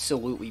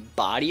absolutely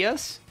body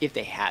us if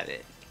they have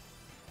it.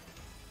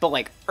 But,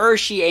 like,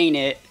 Urshi ain't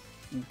it.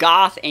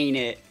 Goth ain't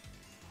it.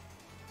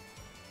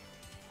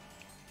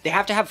 They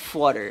have to have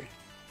Flutter.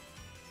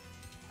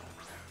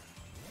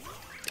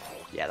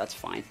 Yeah, that's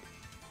fine.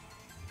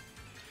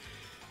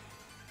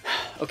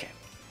 Okay.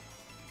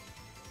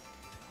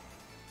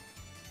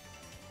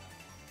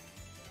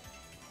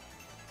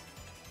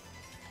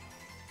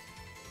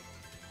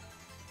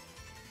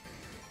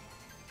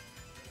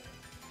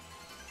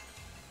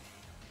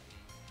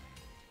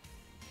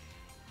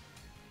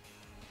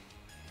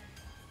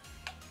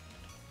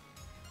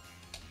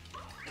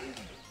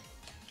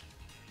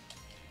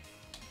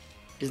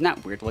 Isn't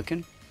that weird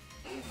looking?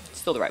 It's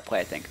still the right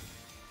play, I think.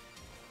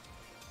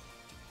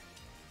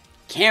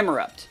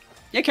 Camerupt.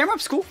 Yeah,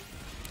 Camerupt's cool.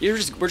 We're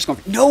just going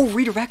for no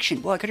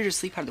redirection. Well, I could have just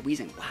sleep out of the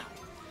Weezing. Wow.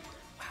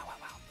 Wow.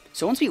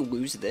 So once we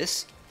lose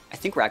this, I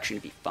think we're actually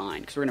gonna be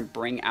fine because we're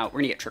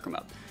gonna get Trick Room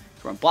up. So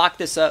we're gonna block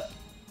this up.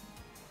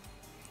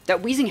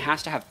 That Weezing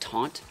has to have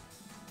Taunt.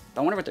 I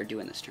wonder what they're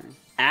doing this turn.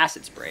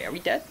 Acid Spray. Are we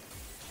dead?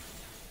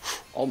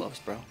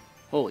 Almost, bro.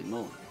 Holy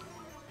moly.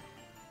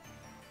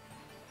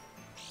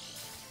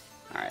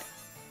 Alright.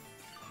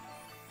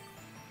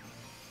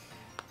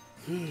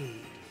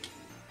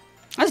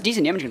 That's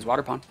decent damage against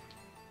Water Pond.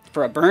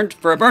 For a burned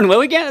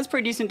Lilligant, that's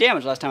pretty decent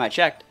damage last time I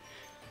checked.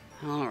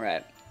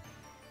 Alright.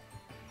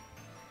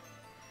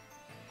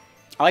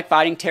 I like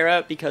fighting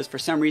Terra because for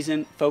some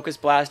reason Focus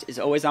Blast is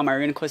always on my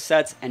Uniclus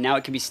sets and now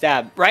it can be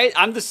stabbed. Right?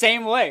 I'm the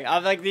same way.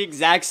 I'm like the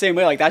exact same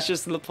way. Like that's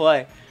just the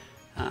play.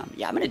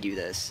 Yeah, I'm gonna do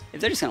this.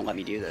 If they're just gonna let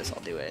me do this,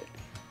 I'll do it.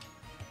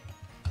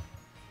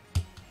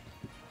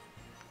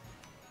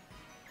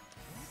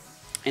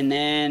 And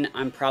then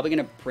I'm probably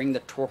going to bring the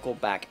Torkoal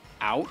back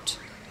out.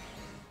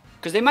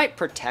 Because they might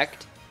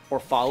protect or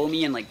follow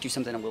me and like do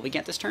something to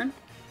Lilligant this turn.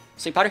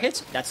 Sleep Powder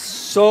hits. That's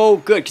so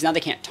good because now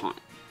they can't taunt.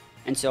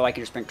 And so I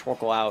can just bring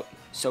Torkoal out,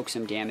 soak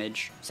some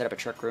damage, set up a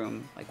Trick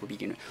Room. Like we'll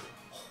begin.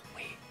 Oh,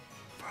 wait.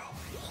 Bro,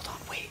 hold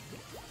on, wait.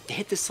 They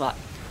hit this slot.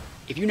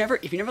 If you never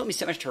let me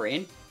set my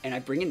terrain and I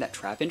bring in that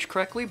Trapinch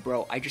correctly,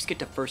 bro, I just get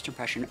to first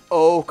impression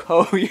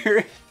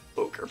your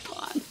Ogre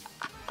Pawn.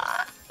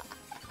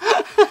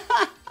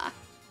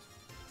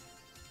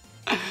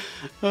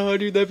 Oh,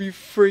 dude, that'd be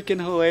freaking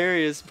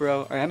hilarious, bro.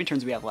 All right, how many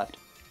turns do we have left?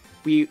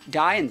 We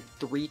die in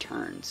 3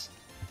 turns.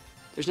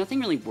 There's nothing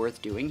really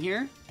worth doing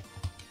here.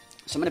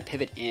 So I'm going to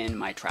pivot in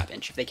my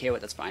Trapinch. If they KO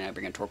it, that's fine. I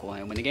bring in Torkoal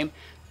and win the game.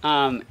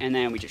 And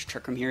then we just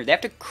trick them here. They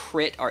have to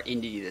crit our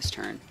Indigo this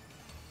turn.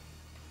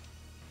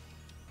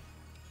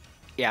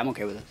 Yeah, I'm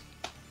okay with it.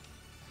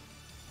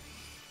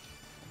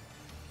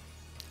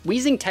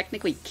 Weezing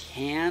technically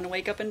can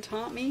wake up and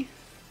taunt me.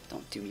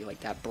 Don't do me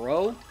like that,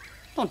 bro.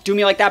 Don't do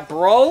me like that,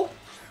 bro.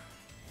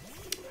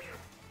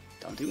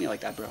 Don't do me like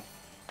that, bro.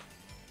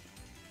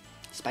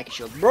 Spiky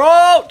shield,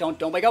 bro.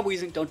 Don't wake up,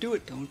 Weezing. Don't do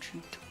it. Don't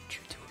you do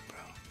it, bro.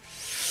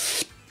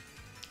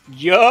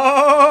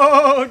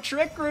 Yo,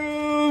 Trick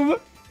Room.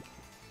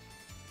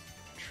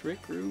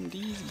 Trick Room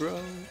D's,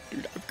 bro.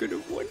 Dude, I'm gonna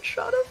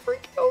one-shot a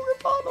freaking Ogre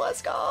Pawn.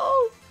 Let's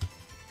go.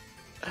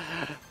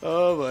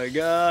 Oh my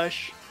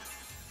gosh.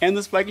 And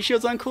the Spiky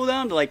Shield's on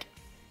cooldown to like,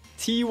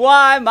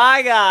 TY,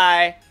 my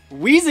guy.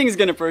 Weezing's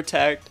gonna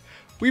protect.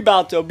 We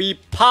about to be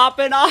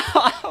popping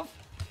off.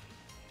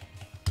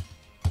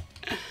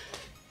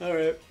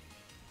 Alright.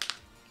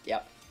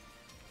 Yep.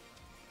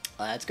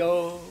 Let's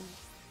go.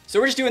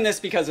 So we're just doing this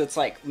because it's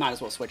like, might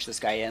as well switch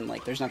this guy in.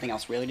 Like, there's nothing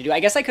else really to do. I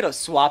guess I could have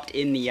swapped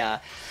in the,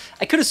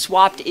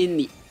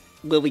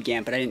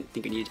 Lilligant, but I didn't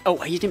think I needed. Oh,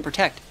 he didn't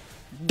protect.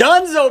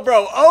 Dunzo,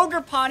 bro. Ogre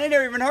Pawn. I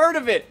never even heard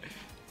of it.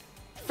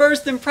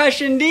 First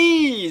impression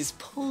D's.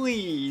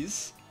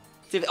 Please.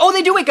 Oh,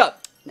 they do wake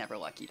up. Never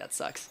lucky. That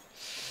sucks.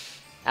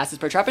 Ask this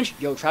per Trapinch.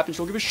 Yo, Trapinch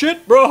don't give a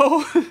shit,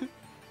 bro.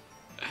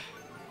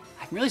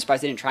 I'm really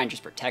surprised they didn't try and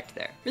just protect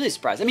there. Really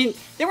surprised. I mean,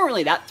 they weren't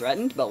really that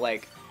threatened, but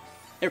like,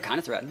 they were kind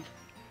of threatened.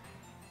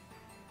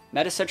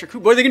 Metacentric.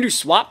 What are they gonna do?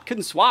 Swap?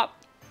 Couldn't swap.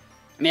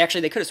 I mean,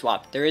 actually, they could have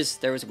swapped. There was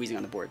a Weezing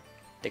on the board.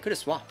 They could have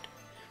swapped.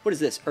 What is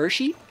this?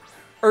 Urshi?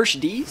 Ursh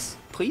D's,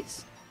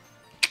 please.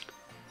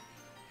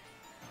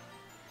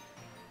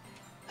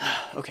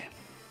 Okay.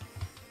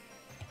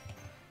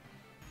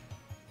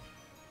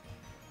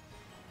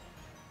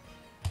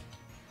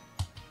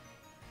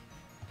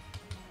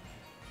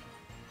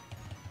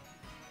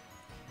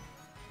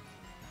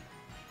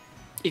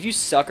 If you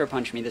sucker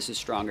punch me, this is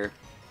stronger.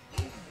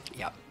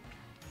 Yep.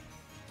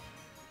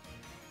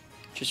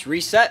 Just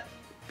reset.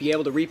 Be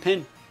able to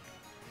repin.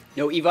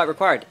 No evite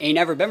required. Ain't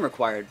never been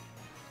required.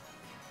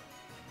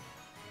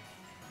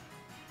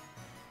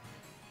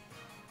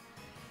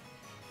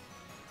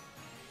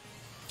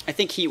 I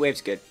think Heat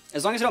Wave's good.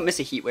 As long as I don't miss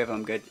a Heat Wave,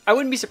 I'm good. I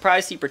wouldn't be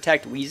surprised to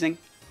protect Weezing.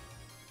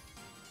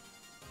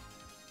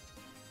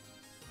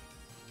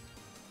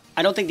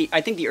 I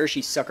think the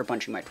Urshi's sucker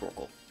punching my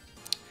Torkoal.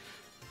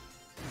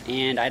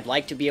 And I'd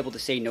like to be able to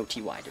say no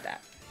TY to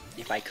that.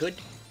 If I could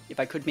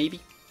maybe.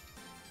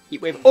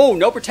 Heat Wave. Oh,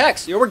 no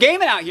protects. Yo, we're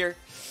gaming out here.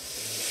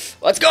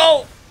 Let's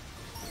go.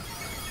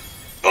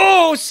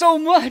 Oh, so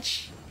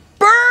much.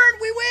 Burn,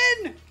 we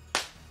win.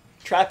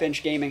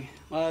 Trapinch gaming.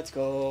 Let's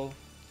go.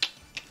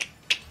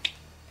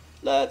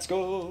 Let's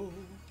go.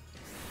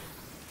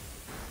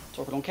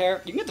 Torkoal don't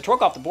care. You can get the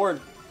Torkoal off the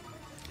board.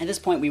 At this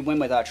point, we win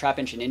with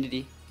Trapinch and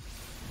Indigo.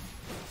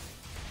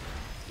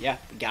 Yeah,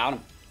 we got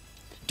him.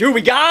 Dude,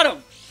 we got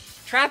him.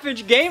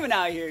 Trapinch gaming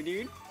out here,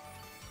 dude.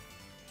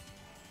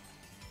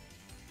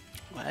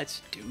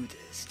 Let's do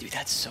this. Dude,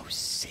 that's so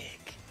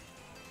sick.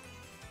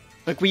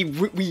 Like, we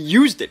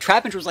used it.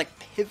 Trapinch was, like,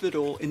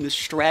 pivotal in the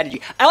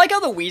strategy. I like how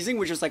the Weezing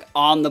was just, like,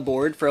 on the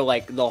board for,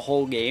 like, the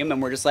whole game.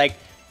 And we're just like,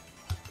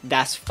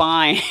 that's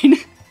fine.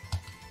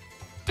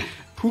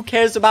 Who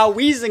cares about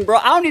Weezing, bro?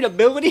 I don't need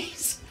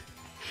abilities.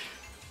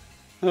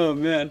 Oh,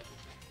 man.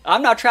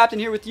 I'm not trapped in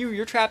here with you.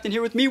 You're trapped in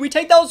here with me. We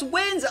take those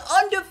wins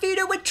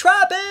undefeated with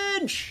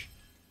Trapinch.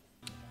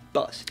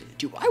 Busted.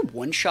 Dude, I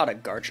one-shot a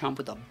Garchomp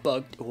with a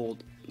bugged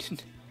hold.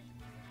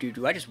 Dude,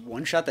 do I just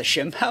one-shot the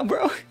Shenpao,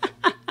 bro?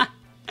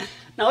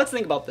 Now, let's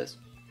think about this.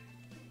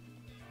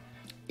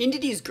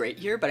 Indigo is great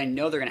here, but I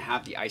know they're going to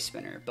have the Ice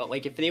Spinner. But,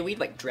 like, if they lead,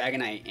 like,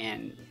 Dragonite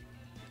and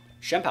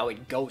Shenpao,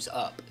 it goes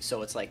up.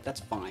 So it's like, that's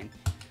fine.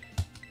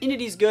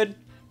 Indigo's good.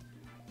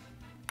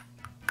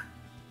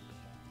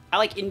 I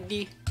like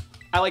Indigo.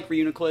 I like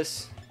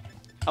Reuniclus.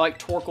 I like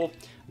Torkoal.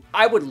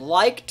 I would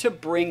like to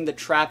bring the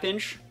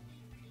Trapinch,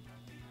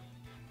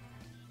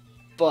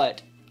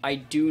 but I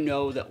do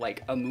know that,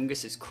 like,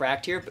 Amoonguss is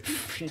cracked here, but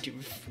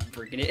dude,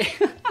 freaking it.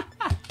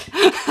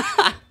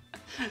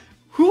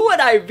 Who would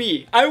I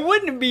be? I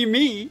wouldn't be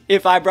me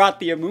if I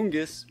brought the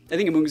Amoonguss. I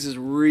think Amoonguss is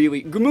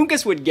really...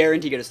 Amoonguss would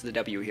guarantee get us to the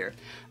W here.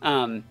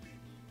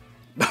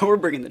 But we're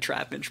bringing the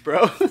Trapinch,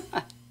 bro.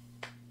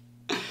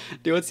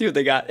 Dude, let's see what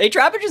they got. Hey,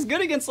 Trapinch is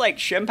good against, like,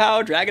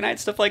 Shenpao, Dragonite,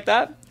 stuff like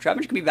that.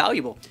 Trapinch can be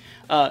valuable.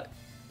 What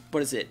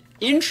is it?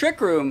 In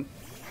Trick Room,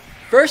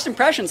 first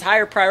impressions,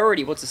 higher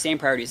priority. Well, it's the same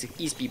priority as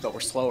E-Speed, but we're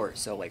slower.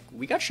 So, like,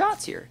 we got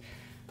shots here.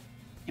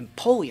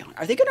 Empoleon.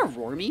 Are they going to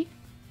roar me?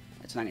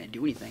 That's not going to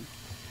do anything.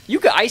 You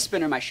could Ice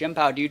Spinner my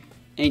Shenpao, dude.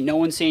 Ain't no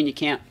one saying you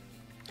can't.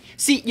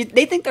 See,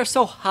 they think they're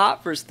so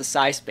hot versus the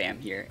Psy spam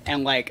here.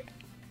 And, like,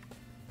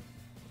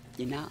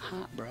 you're not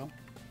hot, bro.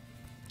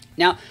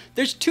 Now,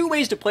 there's two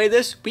ways to play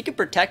this. We can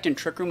protect and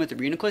Trick Room with the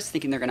Reuniclus,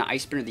 thinking they're going to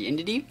Ice Spinner the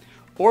Indigo.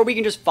 Or we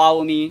can just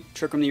follow me,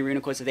 Trick Room the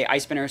Reuniclus. If they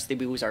Ice Spinner us, they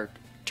lose our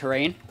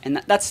terrain. And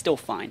that's still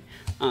fine.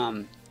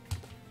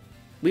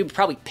 We would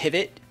probably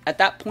pivot at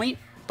that point.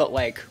 But,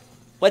 like,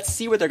 let's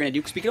see what they're going to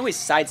do. Because we can always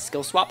side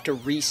skill swap to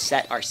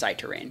reset our side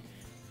terrain.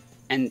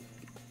 And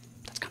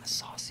that's kind of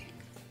saucy.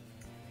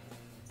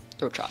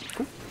 Throw chop.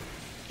 Cool.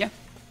 Yeah.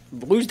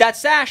 Lose that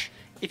sash.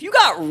 If you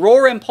got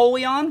Roar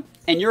Empoleon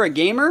and you're a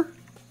gamer,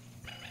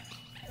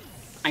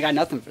 I got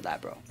nothing for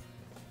that, bro.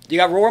 You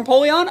got Roar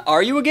Empoleon?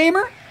 Are you a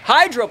gamer?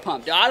 Hydro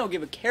Pump. I don't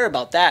give a care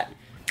about that.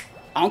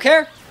 I don't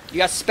care. You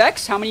got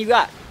specs? How many you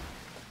got?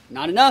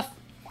 Not enough.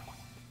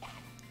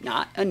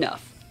 Not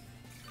enough.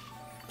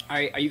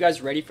 Alright, are you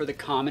guys ready for the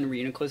common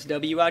Reuniclus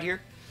W out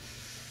here?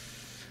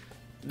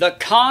 The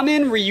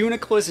common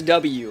Reuniclus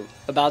W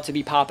about to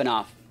be popping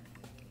off.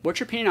 What's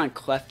your opinion on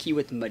Klefki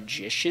with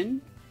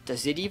Magician?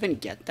 Does it even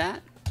get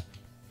that?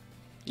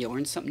 You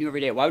learn something new every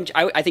day. Why would you,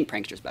 I think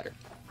Prankster's better.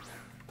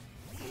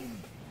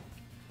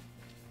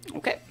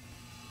 Okay.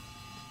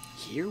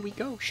 Here we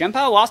go.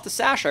 Shenpao lost the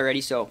sash already,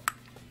 so.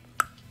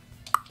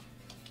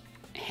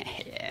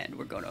 And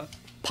we're gonna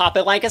pop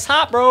it like it's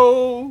hot,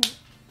 bro.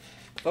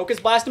 Focus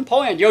Blast and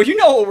Empoleon. Yo, you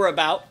know what we're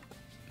about.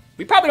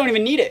 We probably don't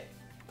even need it.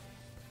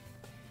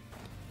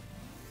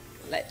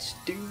 Let's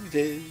do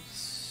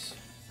this.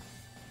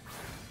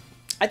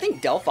 I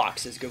think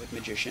Delphox is good with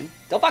Magician.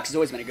 Delphox has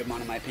always been a good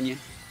mon in my opinion.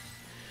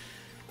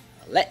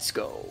 Let's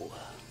go.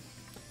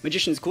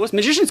 Magician's coolest.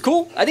 Magician's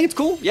cool. I think it's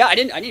cool. Yeah, I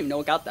didn't even know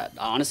it got that.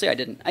 Honestly, I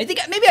didn't. I think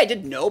maybe I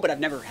did know, but I've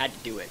never had to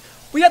do it.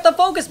 We got the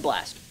Focus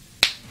Blast.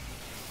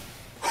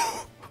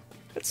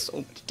 That's so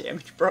much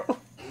damage, bro.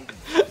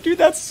 Dude,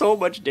 that's so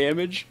much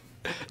damage.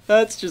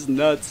 That's just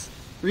nuts.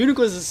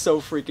 Reuniclus is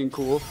so freaking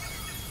cool.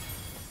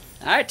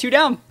 Alright, 2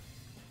 down.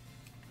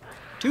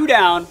 2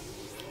 down.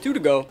 2 to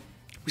go.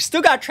 We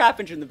still got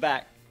Trapinch in the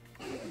back.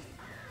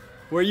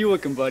 Where you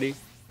looking, buddy?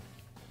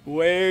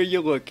 Where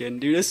you looking?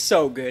 Dude, it's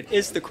so good.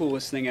 It's the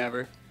coolest thing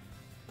ever.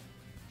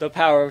 The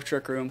power of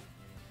Trick Room.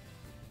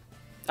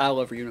 I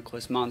love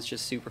Reuniclus. Mon's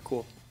just super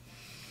cool.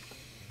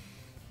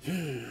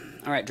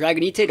 Alright,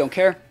 Dragonite, don't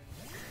care.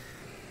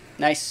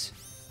 Nice.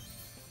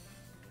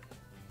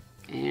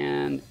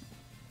 And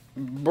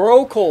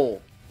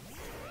Brocoal.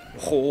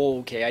 Oh,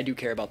 okay, I do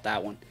care about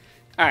that one.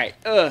 Alright,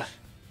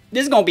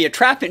 this is gonna be a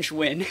Trapinch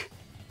win.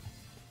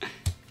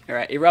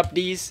 Alright, Erupt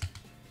these.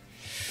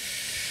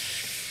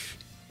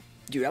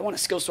 Dude, I want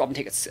to skill swap and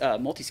take a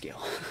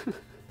multi-scale.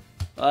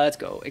 Let's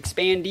go.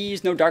 Expand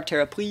these. No Dark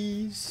Terra,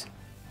 please.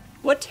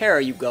 What Terra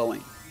are you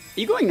going? Are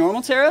you going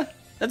normal Terra?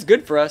 That's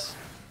good for us.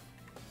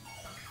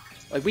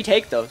 Like, we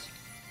take those.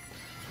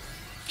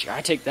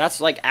 I take,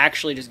 that's like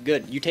actually just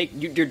good. You take,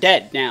 you're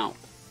dead now.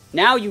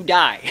 Now you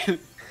die.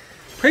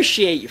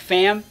 Appreciate you,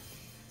 fam.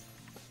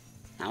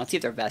 Now let's see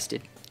if they're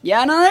vested.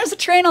 Yeah, no, there's a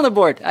terrain on the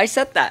board. I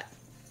set that.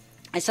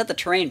 I set the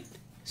terrain.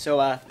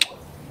 So,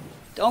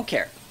 don't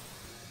care.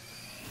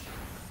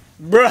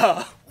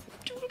 Bruh.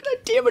 Dude, look at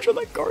that damage on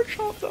that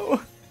Garchomp,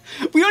 though.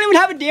 We don't even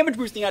have a damage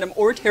boosting item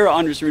or Terra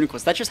Under's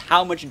Reuniclus. That's just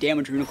how much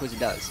damage Reuniclus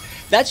does.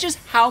 That's just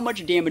how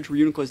much damage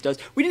Reuniclus does.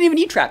 We didn't even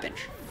need Trapinch.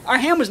 Our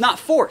hand was not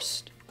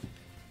forced.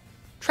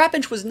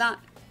 Trapinch was not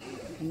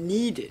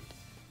needed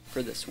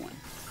for this one.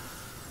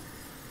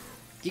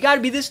 You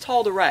gotta be this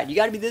tall to ride. You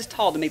gotta be this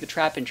tall to make the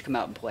Trapinch come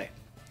out and play.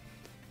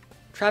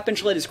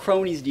 Trapinch let his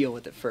cronies deal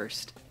with it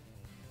first.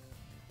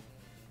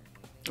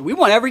 We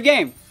won every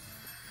game.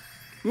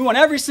 We won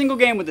every single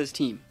game with this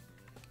team.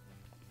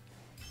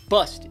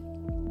 Busted.